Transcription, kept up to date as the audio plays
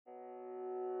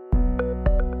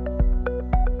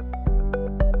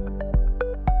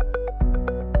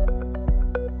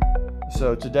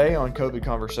So today on COVID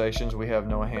Conversations, we have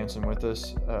Noah Hansen with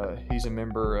us. He's a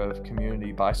member of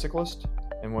Community Bicyclist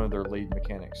and one of their lead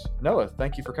mechanics. Noah,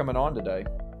 thank you for coming on today.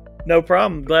 No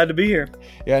problem. Glad to be here.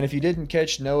 Yeah, and if you didn't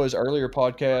catch Noah's earlier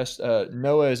podcast,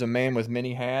 Noah is a man with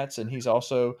many hats, and he's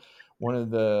also one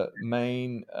of the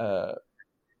main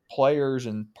players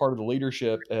and part of the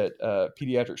leadership at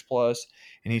Pediatrics Plus,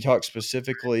 and he talks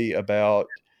specifically about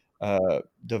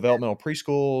developmental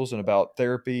preschools and about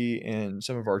therapy in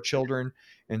some of our children.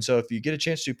 And so if you get a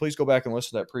chance to, please go back and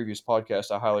listen to that previous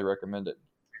podcast. I highly recommend it.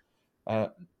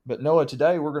 But Noah,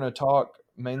 today we're going to talk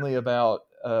mainly about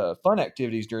fun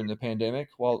activities during the pandemic.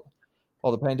 While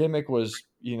the pandemic was,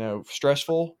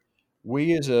 stressful,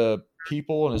 we as a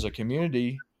people and as a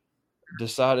community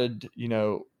decided,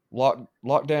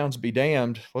 lockdowns be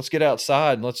damned. Let's get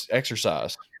outside and let's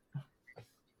exercise.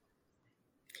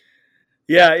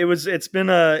 Yeah, it was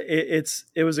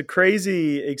a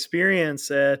crazy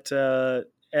experience at a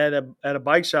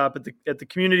bike shop at the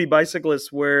Community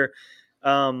Bicyclist, where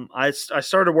I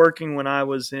started working when I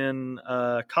was in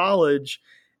college,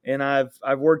 and I've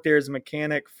worked there as a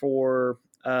mechanic for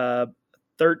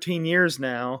 13 years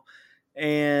now.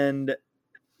 And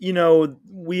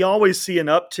we always see an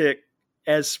uptick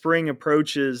as spring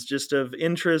approaches, just of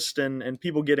interest and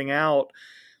people getting out.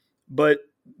 But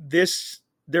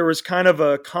there was kind of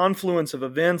a confluence of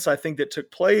events, I think, that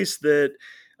took place that,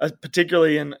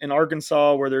 particularly in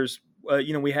Arkansas, where there's,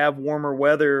 we have warmer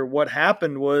weather. What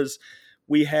happened was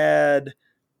we had,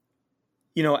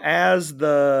 as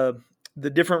the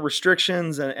different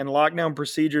restrictions and lockdown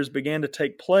procedures began to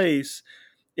take place,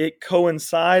 it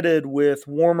coincided with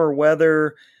warmer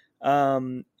weather.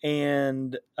 And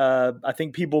I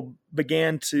think people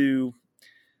began to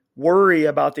worry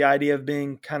about the idea of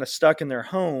being kind of stuck in their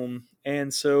home.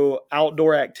 And so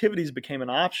outdoor activities became an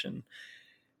option.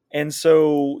 And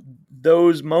so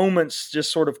those moments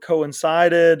just sort of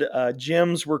coincided.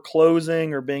 Gyms were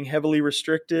closing or being heavily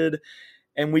restricted.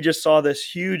 And we just saw this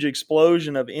huge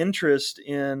explosion of interest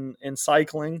in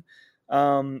cycling.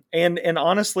 And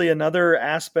honestly, another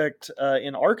aspect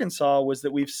in Arkansas was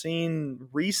that we've seen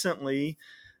recently,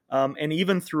 and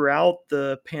even throughout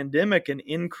the pandemic, an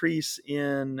increase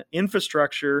in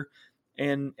infrastructure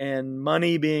and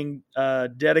money being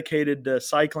dedicated to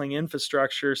cycling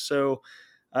infrastructure. So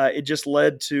it just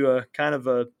led to a kind of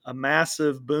a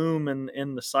massive boom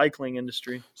in the cycling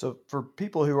industry. So for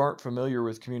people who aren't familiar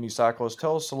with Community Cyclists,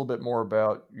 tell us a little bit more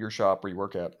about your shop where you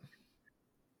work at.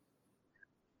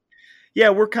 Yeah,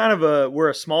 we're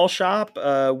a small shop.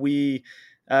 We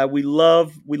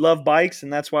love bikes,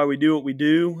 and that's why we do what we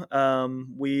do.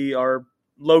 We are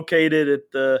located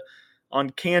on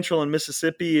Cantrell in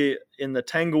Mississippi in the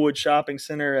Tanglewood Shopping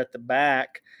Center at the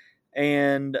back.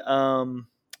 And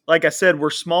like I said, we're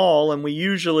small, and we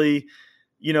usually,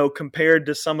 compared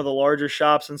to some of the larger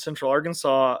shops in Central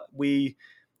Arkansas, we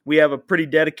have a pretty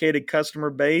dedicated customer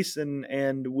base,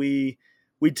 and we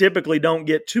typically don't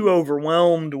get too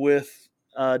overwhelmed with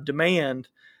demand,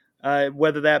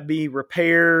 whether that be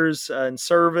repairs and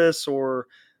service or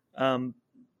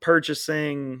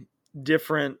purchasing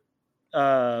different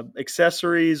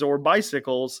accessories or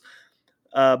bicycles.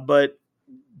 But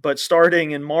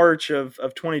starting in March of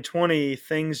 2020,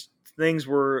 things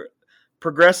were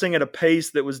progressing at a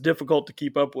pace that was difficult to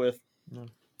keep up with. Yeah.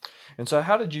 And so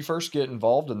how did you first get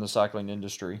involved in the cycling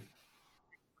industry?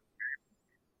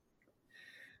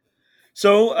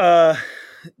 So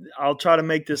I'll try to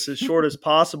make this as short as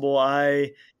possible.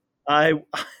 I've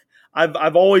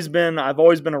always been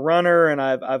a runner, and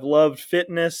I've loved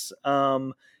fitness.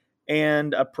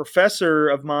 And a professor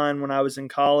of mine when I was in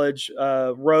college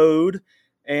rode,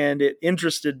 and it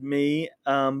interested me.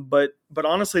 But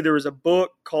honestly, there was a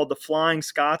book called The Flying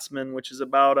Scotsman, which is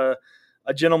about a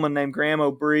gentleman named Graham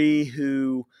O'Bree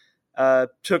who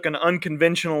took an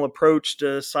unconventional approach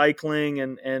to cycling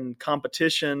and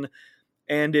competition.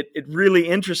 And it really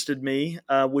interested me,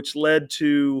 which led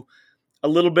to a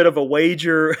little bit of a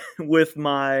wager with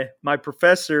my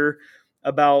professor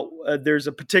about there's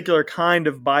a particular kind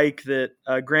of bike that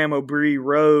Graham O'Bree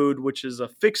rode, which is a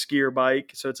fixed gear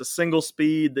bike. So it's a single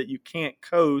speed that you can't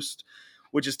coast,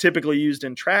 which is typically used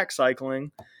in track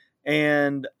cycling.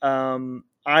 And I,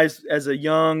 as a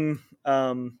young,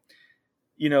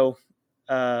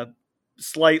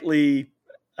 slightly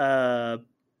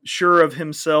sure of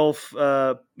himself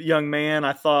young man,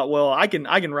 I thought, well, I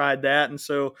can ride that. And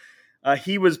so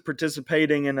he was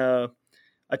participating in a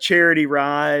charity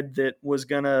ride that was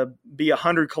going to be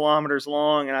 100 kilometers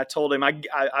long. And I told him, I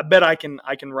bet I can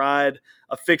ride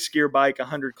a fixed gear bike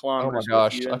 100 kilometers. Oh my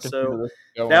gosh. With you. And so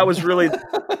that was really,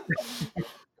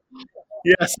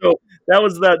 Yeah, so that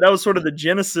was sort of the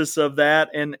genesis of that,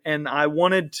 and I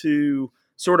wanted to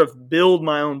sort of build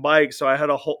my own bike. So I had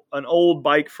an old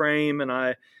bike frame, and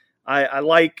I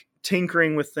like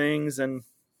tinkering with things, and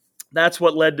that's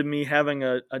what led to me having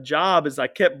a job. Is I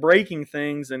kept breaking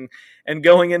things and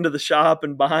going into the shop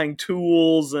and buying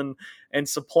tools and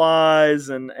supplies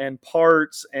and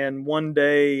parts. And one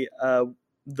day,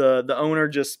 the owner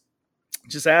just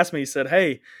asked me. He said,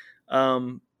 "Hey,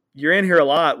 you're in here a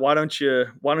lot. Why don't you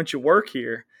work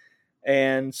here?"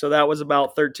 And so that was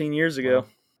about 13 years ago. Wow.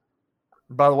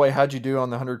 By the way, how'd you do on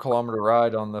the 100-kilometer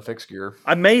ride on the fixed gear?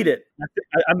 I made it.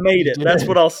 I made You it. That's did.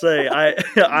 what I'll say.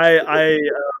 I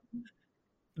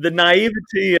the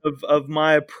naivety of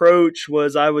my approach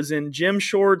was I was in gym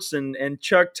shorts and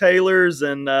Chuck Taylors,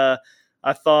 and I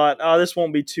thought, oh, this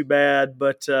won't be too bad.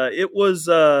 But it was.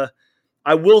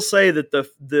 I will say that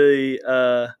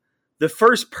the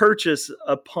first purchase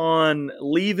upon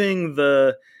leaving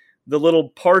the little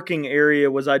parking area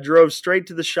was I drove straight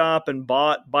to the shop and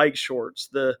bought bike shorts.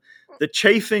 The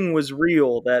chafing was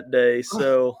real that day,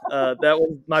 so that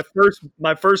was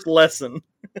my first lesson.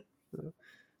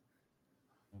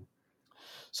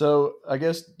 So I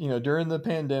guess during the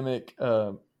pandemic,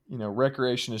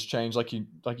 recreation has changed, like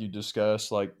you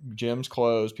discussed. Like gyms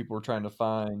closed, people were trying to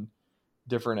find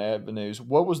different avenues.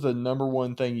 What was the number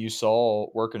one thing you saw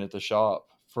working at the shop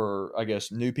for, I guess,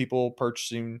 new people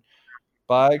purchasing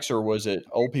bikes, or was it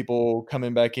old people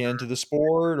coming back into the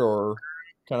sport, or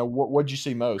kind of what'd you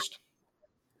see most?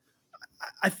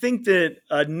 I think that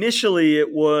initially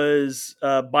it was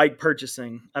bike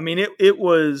purchasing. I mean, it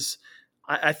was.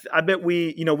 I bet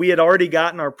we had already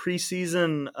gotten our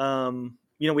preseason.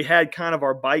 We had kind of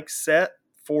our bike set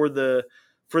for the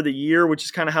year, which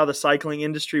is kind of how the cycling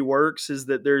industry works. Is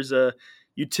that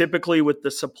you typically, with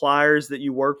the suppliers that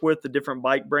you work with, the different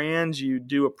bike brands, you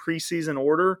do a preseason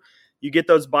order. You get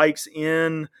those bikes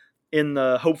in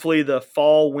the hopefully the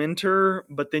fall winter,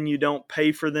 but then you don't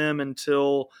pay for them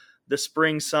until the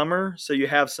spring summer. So you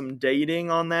have some dating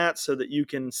on that so that you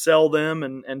can sell them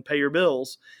and pay your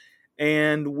bills.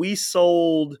 And we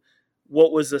sold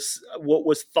what was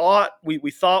thought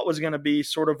we thought was going to be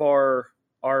sort of our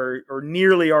or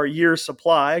nearly our year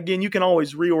supply. Again, you can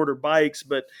always reorder bikes,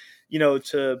 but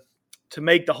to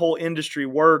make the whole industry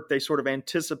work, they sort of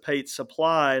anticipate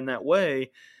supply in that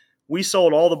way. We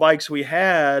sold all the bikes we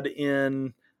had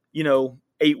in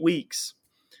 8 weeks.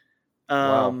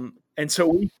 Wow. And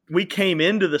so we came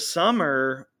into the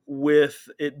summer with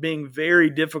it being very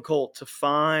difficult to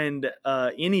find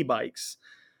any bikes.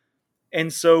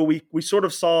 And so we sort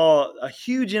of saw a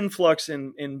huge influx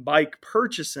in bike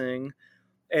purchasing.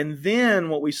 And then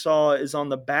what we saw is on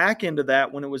the back end of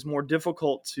that, when it was more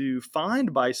difficult to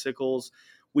find bicycles,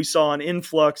 we saw an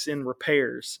influx in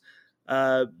repairs.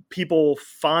 People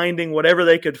finding whatever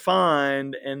they could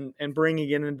find and bringing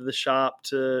it into the shop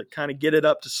to kind of get it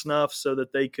up to snuff so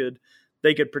that they could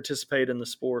participate in the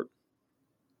sport.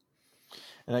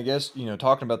 And I guess,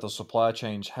 talking about the supply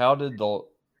chains, how did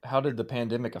the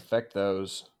pandemic affect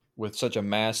those with such a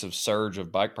massive surge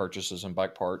of bike purchases and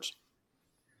bike parts?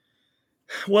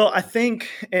 Well, I think,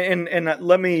 and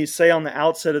let me say on the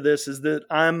outset of this is that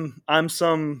I'm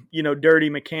some dirty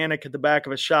mechanic at the back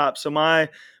of a shop, so my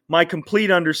complete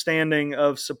understanding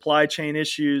of supply chain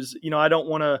issues, I don't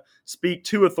want to speak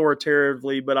too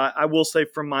authoritatively, but I will say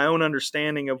from my own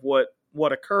understanding of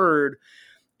what occurred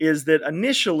is that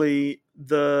initially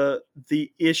the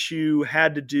issue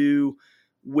had to do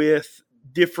with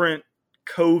different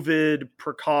COVID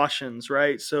precautions,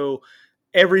 right? So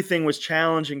everything was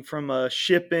challenging from a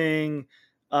shipping,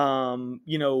 um,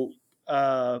 you know,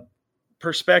 uh,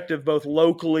 perspective, both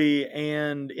locally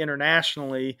and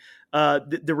internationally.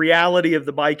 The reality of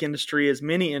the bike industry, as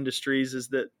many industries, is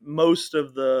that most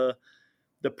of the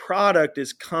product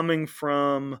is coming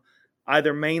from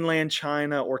either mainland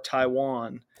China or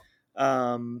Taiwan.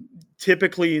 Um,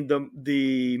 Typically,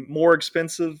 the more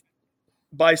expensive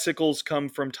bicycles come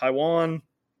from Taiwan,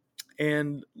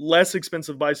 and less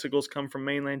expensive bicycles come from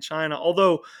mainland China,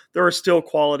 although there are still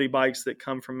quality bikes that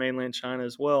come from mainland China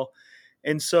as well.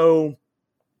 And so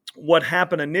what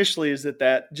happened initially is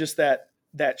that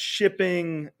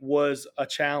shipping was a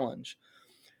challenge.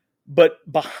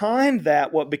 But behind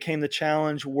that, what became the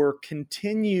challenge were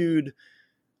continued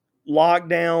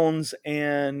lockdowns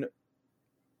and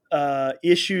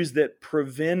issues that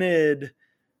prevented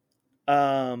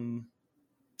um,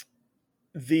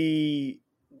 the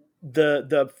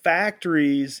the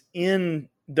factories in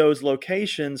those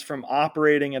locations from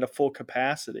operating at a full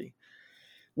capacity,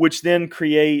 which then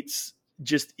creates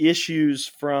just issues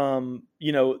from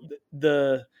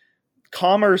the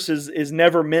commerce is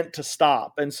never meant to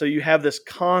stop. And so you have this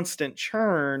constant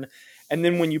churn. And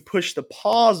then when you push the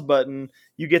pause button,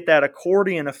 you get that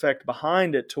accordion effect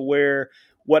behind it, to where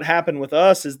what happened with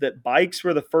us is that bikes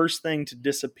were the first thing to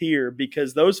disappear,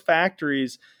 because those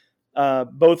factories,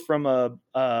 both from a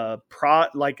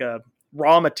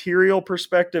raw material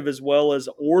perspective as well as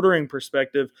ordering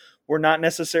perspective, were not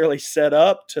necessarily set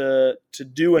up to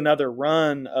do another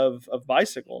run of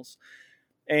bicycles.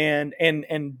 And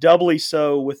doubly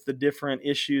so with the different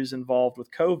issues involved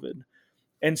with COVID.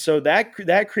 And so that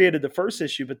created the first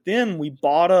issue. But then we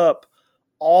bought up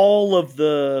all of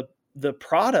the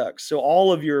products. So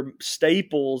all of your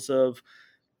staples of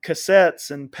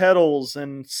cassettes and pedals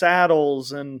and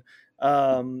saddles and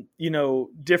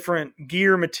different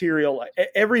gear material,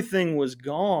 everything was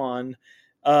gone.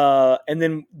 And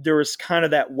then there was kind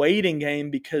of that waiting game,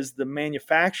 because the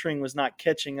manufacturing was not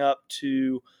catching up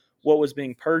to what was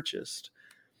being purchased.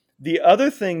 The other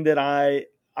thing that I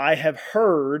have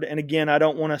heard, and again, I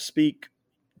don't want to speak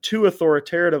too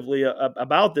authoritatively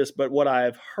about this, but what I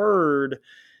have heard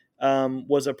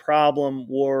was a problem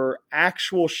were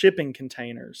actual shipping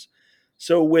containers.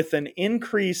 So with an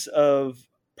increase of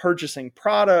purchasing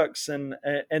products and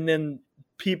then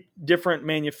different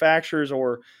manufacturers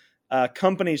or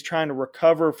companies trying to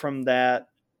recover from that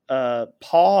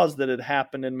pause that had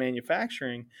happened in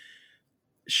manufacturing,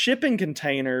 shipping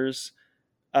containers,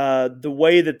 the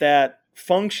way that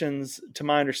functions, to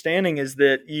my understanding, is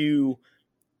that you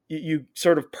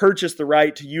sort of purchase the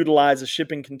right to utilize a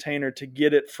shipping container to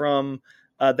get it from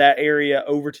that area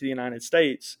over to the United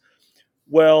States.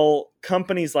 Well,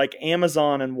 companies like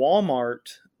Amazon and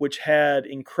Walmart, which had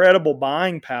incredible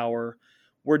buying power,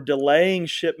 were delaying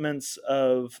shipments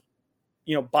of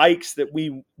bikes that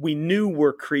we knew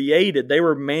were created. They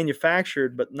were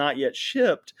manufactured but not yet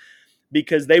shipped,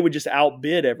 because they would just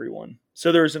outbid everyone.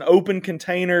 So there's an open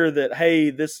container that, hey,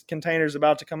 this container is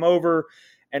about to come over,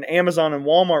 and Amazon and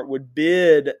Walmart would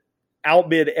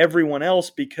outbid everyone else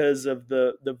because of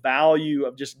the value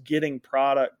of just getting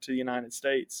product to the United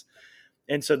States.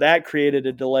 And so that created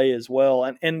a delay as well.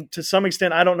 And to some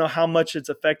extent, I don't know how much it's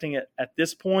affecting it at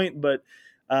this point, but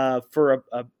for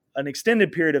an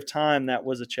extended period of time, that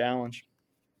was a challenge.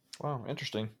 Wow,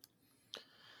 interesting.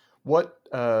 What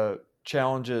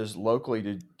challenges locally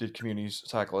did community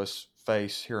cyclists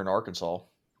face here in Arkansas?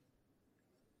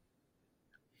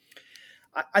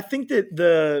 I think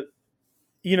that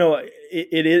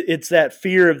it's that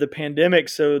fear of the pandemic.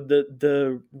 So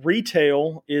the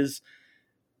retail is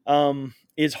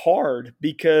hard,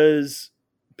 because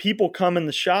people come in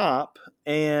the shop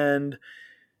and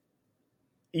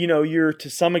you're to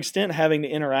some extent having to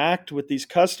interact with these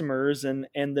customers, and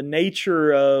the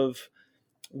nature of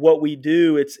what we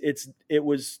do, it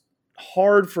was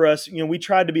hard for us. We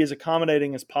tried to be as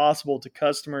accommodating as possible to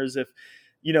customers. If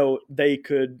they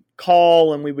could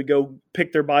call and we would go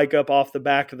pick their bike up off the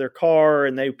back of their car,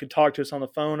 and they could talk to us on the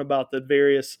phone about the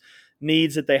various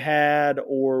needs that they had,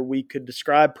 or we could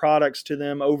describe products to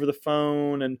them over the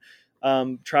phone and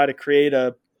try to create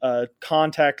a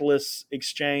contactless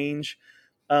exchange.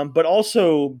 But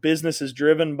also business is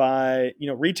driven by,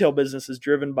 retail business is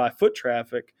driven by foot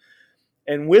traffic.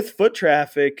 And with foot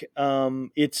traffic,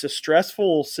 it's a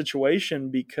stressful situation,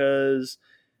 because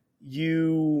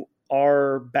you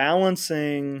are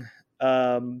balancing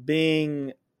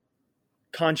being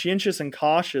conscientious and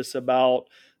cautious about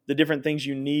the different things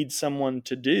you need someone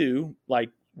to do, like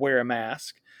wear a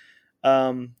mask.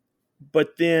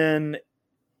 But then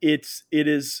it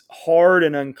is hard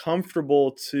and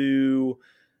uncomfortable to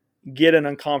get in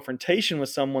a confrontation with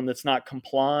someone that's not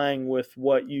complying with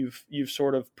what you've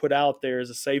sort of put out there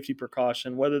as a safety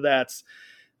precaution, whether that's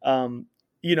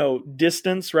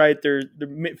distance, right? There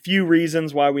are few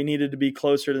reasons why we needed to be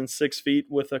closer than 6 feet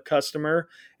with a customer,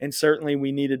 and certainly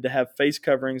we needed to have face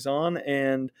coverings on,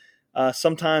 and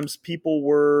sometimes people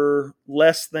were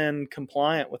less than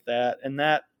compliant with that, and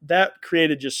that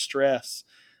created just stress.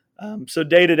 So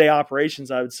day-to-day operations,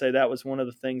 I would say that was one of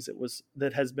the things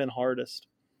that has been hardest.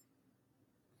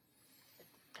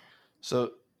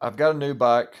 So I've got a new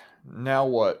bike. Now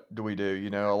what do we do?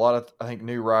 A lot of, I think,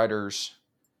 new riders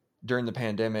during the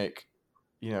pandemic,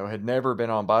 had never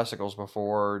been on bicycles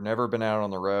before, never been out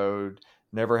on the road,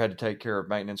 never had to take care of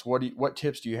maintenance. What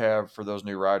tips do you have for those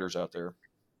new riders out there?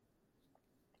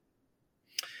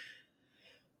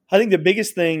 I think the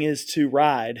biggest thing is to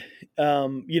ride.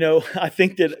 I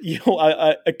think that,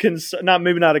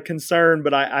 maybe not a concern,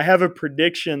 but I have a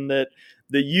prediction that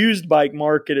the used bike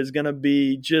market is going to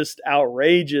be just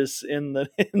outrageous in the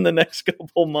next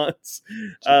couple months,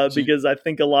 because I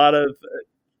think a lot of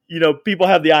people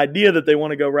have the idea that they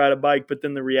want to go ride a bike, but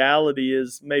then the reality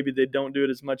is maybe they don't do it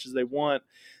as much as they want.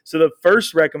 So the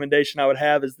first recommendation I would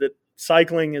have is that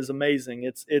cycling is amazing.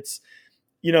 It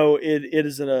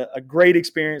is a great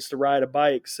experience to ride a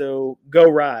bike. So go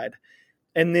ride,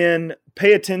 and then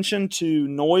pay attention to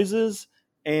noises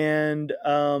and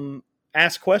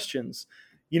ask questions.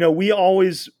 We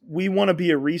want to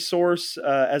be a resource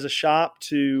as a shop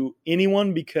to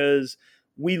anyone because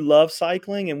we love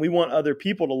cycling and we want other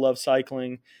people to love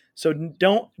cycling. So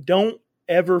don't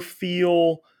ever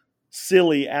feel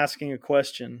silly asking a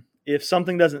question. If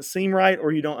something doesn't seem right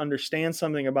or you don't understand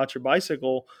something about your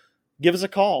bicycle, give us a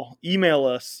call, email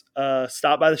us,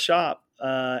 stop by the shop,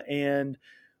 and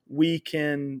we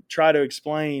can try to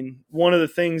explain. One of the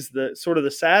things that sort of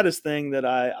the saddest thing that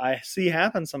I see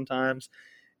happen sometimes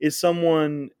is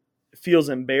someone feels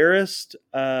embarrassed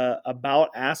about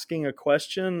asking a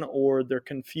question, or they're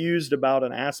confused about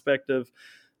an aspect of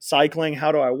cycling.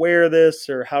 How do I wear this,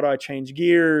 or how do I change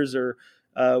gears, or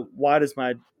why does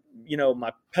my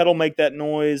pedal make that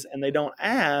noise? And they don't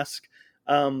ask.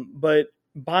 But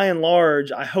by and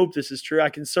large, I hope this is true. I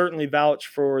can certainly vouch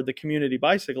for the community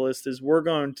bicyclist, is we're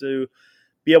going to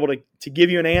be able to give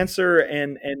you an answer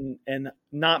and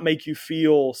not make you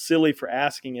feel silly for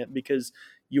asking it, because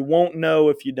you won't know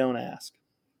if you don't ask.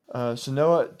 So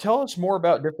Noah, tell us more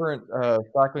about different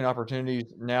cycling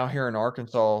opportunities now here in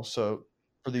Arkansas. So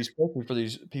especially for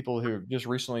these people who have just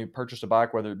recently purchased a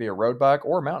bike, whether it be a road bike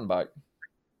or a mountain bike.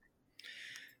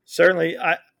 Certainly,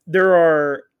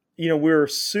 we're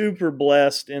super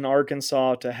blessed in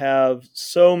Arkansas to have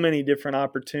so many different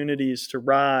opportunities to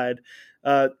ride.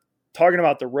 Talking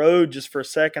about the road just for a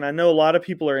second, I know a lot of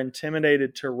people are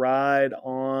intimidated to ride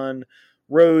on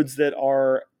roads that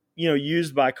are,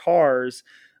 used by cars.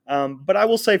 But I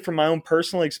will say, from my own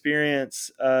personal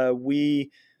experience,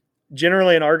 we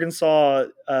generally in Arkansas,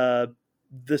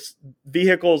 this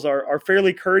vehicles are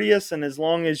fairly courteous, and as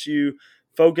long as you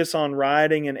focus on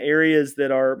riding in areas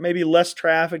that are maybe less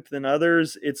trafficked than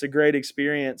others, it's a great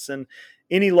experience. And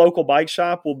any local bike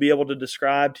shop will be able to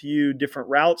describe to you different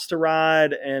routes to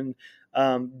ride and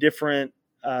different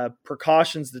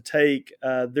precautions to take.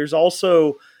 There's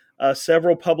also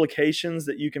several publications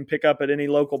that you can pick up at any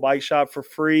local bike shop for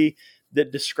free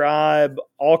that describe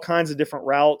all kinds of different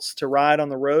routes to ride on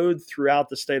the road throughout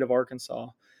the state of Arkansas.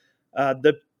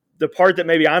 The part that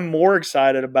maybe I'm more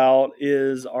excited about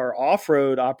is our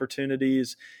off-road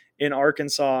opportunities in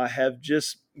Arkansas have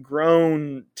just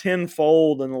grown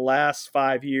tenfold in the last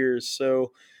 5 years.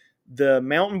 So the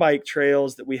mountain bike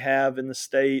trails that we have in the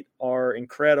state are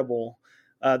incredible.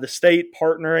 The state,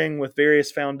 partnering with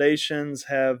various foundations,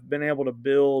 have been able to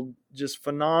build just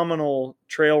phenomenal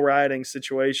trail riding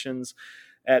situations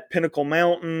at Pinnacle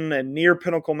Mountain and near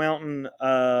Pinnacle Mountain.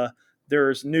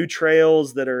 There's new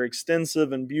trails that are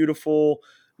extensive and beautiful.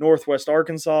 Northwest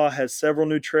Arkansas has several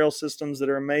new trail systems that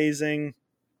are amazing.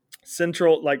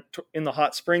 Central, in the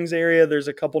Hot Springs area, there's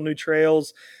a couple new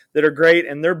trails that are great,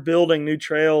 and they're building new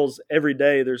trails every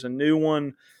day. There's a new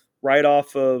one right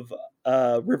off of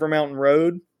River Mountain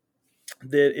Road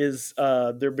that is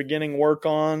they're beginning work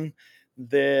on,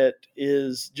 that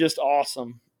is just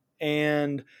awesome.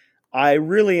 And I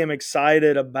really am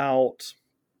excited about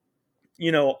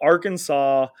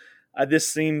Arkansas. This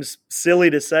seems silly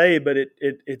to say, but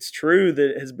it's true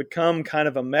that it has become kind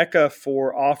of a mecca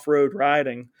for off-road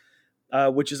riding,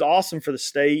 which is awesome for the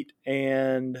state.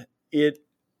 And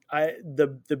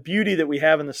the beauty that we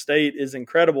have in the state is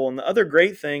incredible. And the other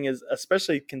great thing is,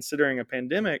 especially considering a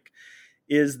pandemic,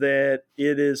 is that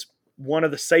it is one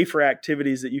of the safer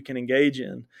activities that you can engage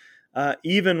in.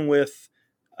 Even with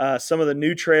some of the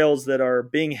new trails that are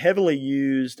being heavily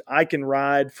used, I can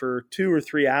ride for 2 or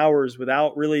 3 hours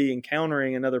without really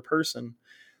encountering another person.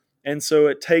 And so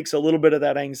it takes a little bit of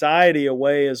that anxiety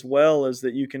away, as well as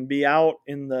that you can be out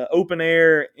in the open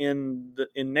air, in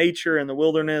nature, in the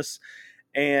wilderness,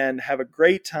 and have a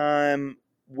great time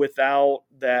without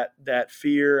that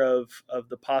fear of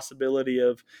the possibility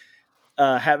of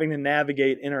having to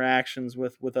navigate interactions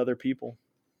with other people.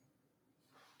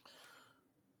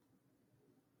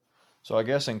 So I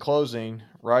guess in closing,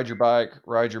 ride your bike,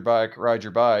 ride your bike, ride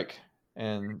your bike,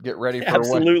 and get ready for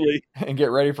Absolutely. and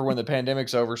get ready for when the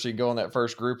pandemic's over, so you go on that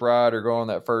first group ride or go on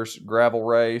that first gravel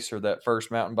race or that first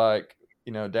mountain bike,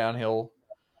 downhill,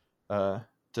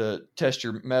 to test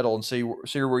your mettle and see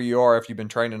where you are if you've been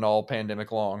training all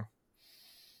pandemic long.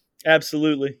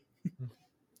 Absolutely.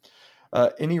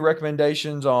 Any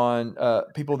recommendations on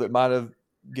people that might have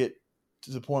get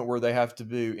to the point where they have to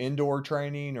do indoor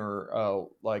training, or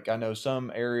like I know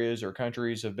some areas or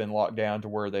countries have been locked down to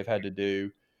where they've had to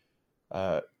do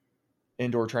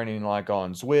indoor training like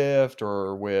on Zwift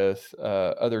or with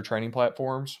other training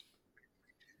platforms?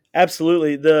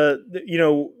 Absolutely.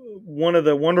 One of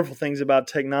the wonderful things about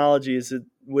technology is that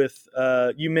with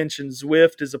you mentioned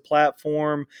Zwift is a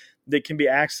platform that can be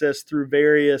accessed through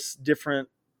various different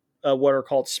what are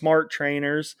called smart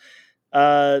trainers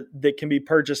that can be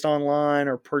purchased online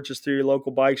or purchased through your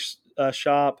local bike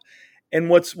shop. And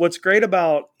what's great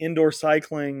about indoor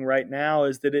cycling right now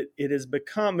is that it has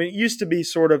become, it used to be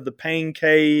sort of the pain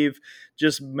cave,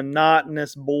 just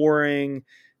monotonous, boring,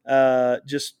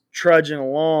 just trudging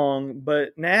along.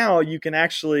 But now you can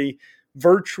actually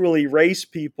virtually race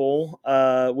people,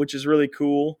 which is really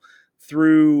cool.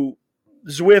 Through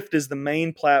Zwift is the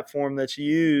main platform that's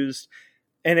used,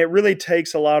 and it really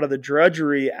takes a lot of the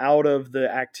drudgery out of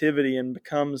the activity and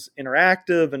becomes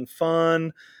interactive and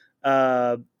fun.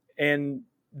 And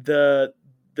the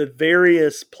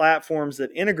various platforms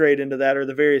that integrate into that, or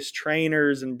the various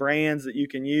trainers and brands that you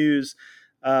can use,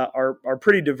 are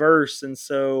pretty diverse. And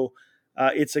so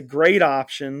it's a great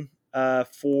option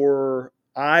for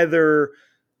either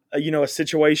a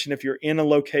situation if you're in a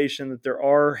location that there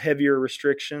are heavier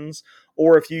restrictions,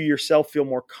 or if you yourself feel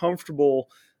more comfortable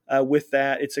with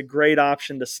that. It's a great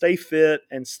option to stay fit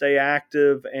and stay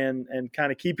active and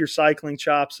kind of keep your cycling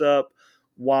chops up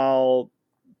while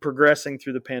progressing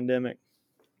through the pandemic.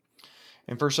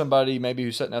 And for somebody maybe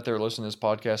who's sitting out there listening to this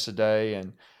podcast today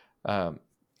and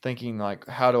thinking like,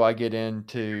 how do I get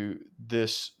into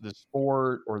this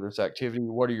sport or this activity?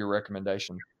 What are your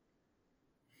recommendations?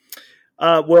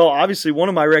 Well, obviously one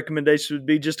of my recommendations would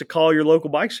be just to call your local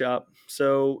bike shop.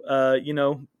 So,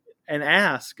 and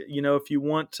ask, if you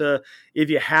want to, if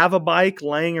you have a bike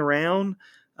laying around,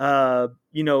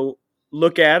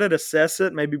 look at it, assess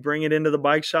it, maybe bring it into the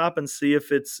bike shop and see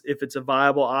if it's a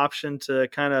viable option to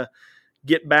kind of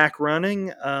get back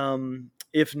running.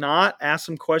 If not, ask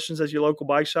some questions at your local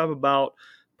bike shop about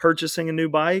purchasing a new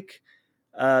bike.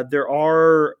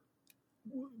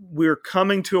 We're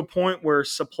coming to a point where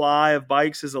supply of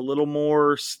bikes is a little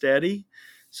more steady.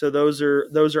 So those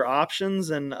are options.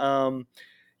 And,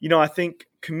 I think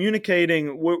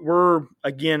communicating, we're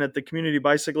again at the Community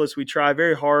Bicyclists, we try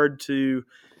very hard to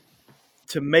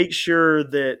make sure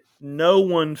that no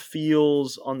one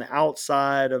feels on the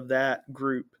outside of that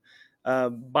group.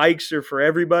 Bikes are for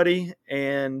everybody,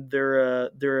 and they're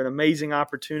an amazing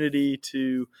opportunity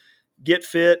to get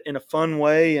fit in a fun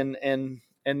way, and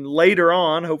later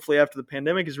on, hopefully after the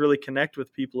pandemic, is really connect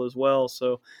with people as well.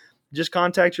 So just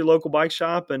contact your local bike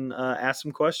shop and ask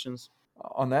some questions.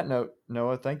 On that note,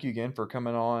 Noah, thank you again for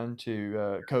coming on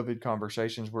to COVID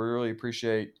Conversations. We really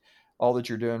appreciate all that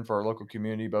you're doing for our local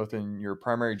community, both in your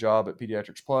primary job at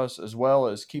Pediatrics Plus, as well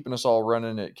as keeping us all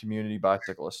running at Community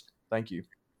Bicyclist. Thank you.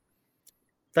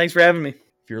 Thanks for having me.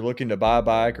 If you're looking to buy a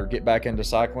bike or get back into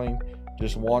cycling,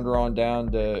 just wander on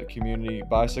down to Community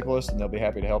Bicyclist and they'll be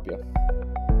happy to help you.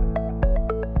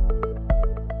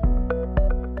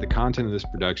 The content of this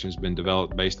production has been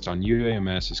developed based on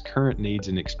UAMS's current needs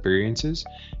and experiences.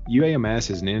 UAMS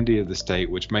is an entity of the state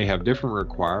which may have different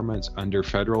requirements under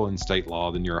federal and state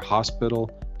law than your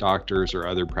hospital, doctors, or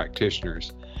other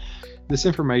practitioners. This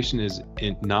information is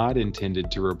not intended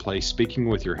to replace speaking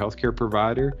with your healthcare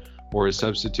provider or a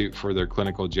substitute for their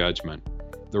clinical judgment.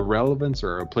 The relevance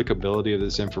or applicability of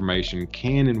this information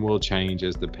can and will change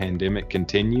as the pandemic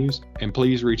continues, and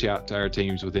please reach out to our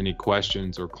teams with any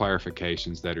questions or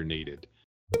clarifications that are needed.